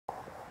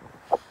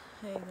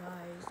Hey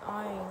guys,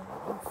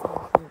 I'm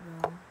so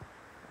quit,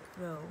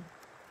 bro.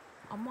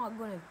 I'm not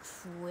gonna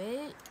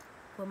quit,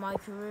 but my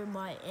career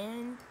might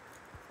end.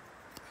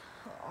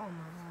 Oh my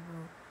god,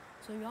 bro.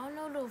 So y'all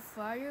know the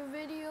fire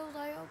videos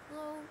I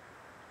upload?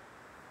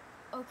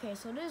 Okay,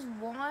 so there's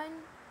one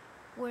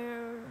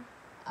where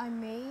I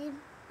made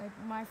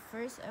like my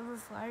first ever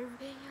fire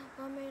video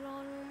I made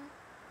on him,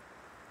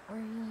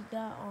 where he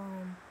got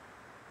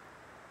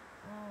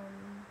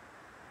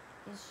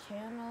his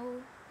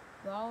channel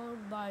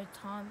followed by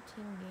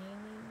Thompson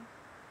Gaming.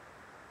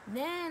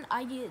 Then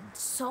I get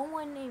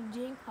someone named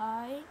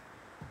Jinkai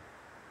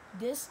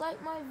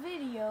dislike my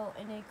video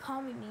and then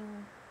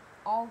commenting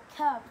all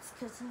caps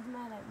because he's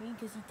mad at me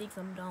because he thinks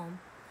I'm dumb.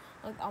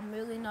 Like, I'm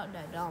really not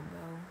that dumb,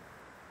 bro.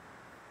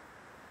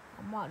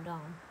 I'm not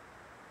dumb.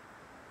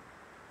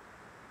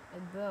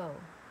 Like, bro,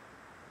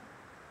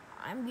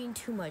 I'm getting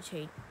too much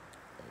hate.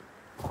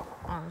 Like,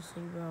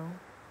 honestly, bro.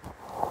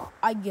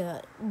 I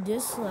get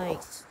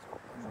dislikes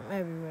from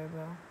everywhere,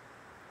 bro.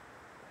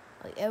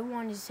 Like,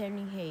 everyone is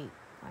sending hate.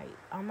 Like,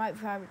 I might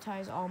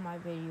privatize all my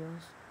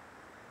videos.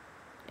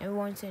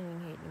 Everyone's sending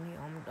hate to me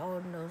on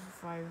all those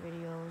fire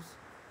videos.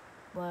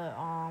 But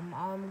I'm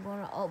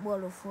gonna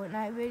upload a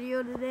Fortnite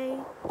video today.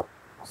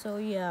 So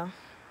yeah,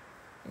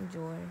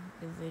 enjoy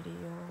the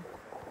video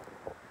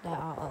that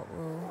I'll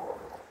upload.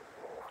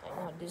 Like,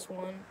 not this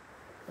one,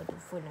 but the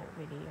Fortnite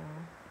video.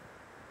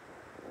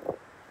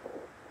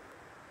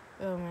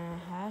 Oh man,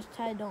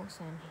 hashtag don't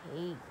send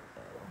hate,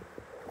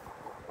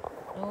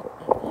 bro.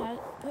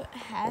 Put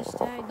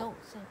hashtag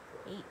don't send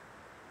hate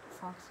to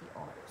Foxy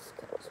Arts,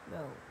 cause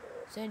bro,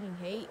 sending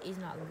hate is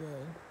not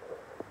good.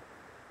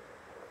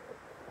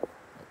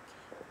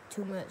 Like,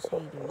 too much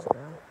haters,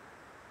 bro.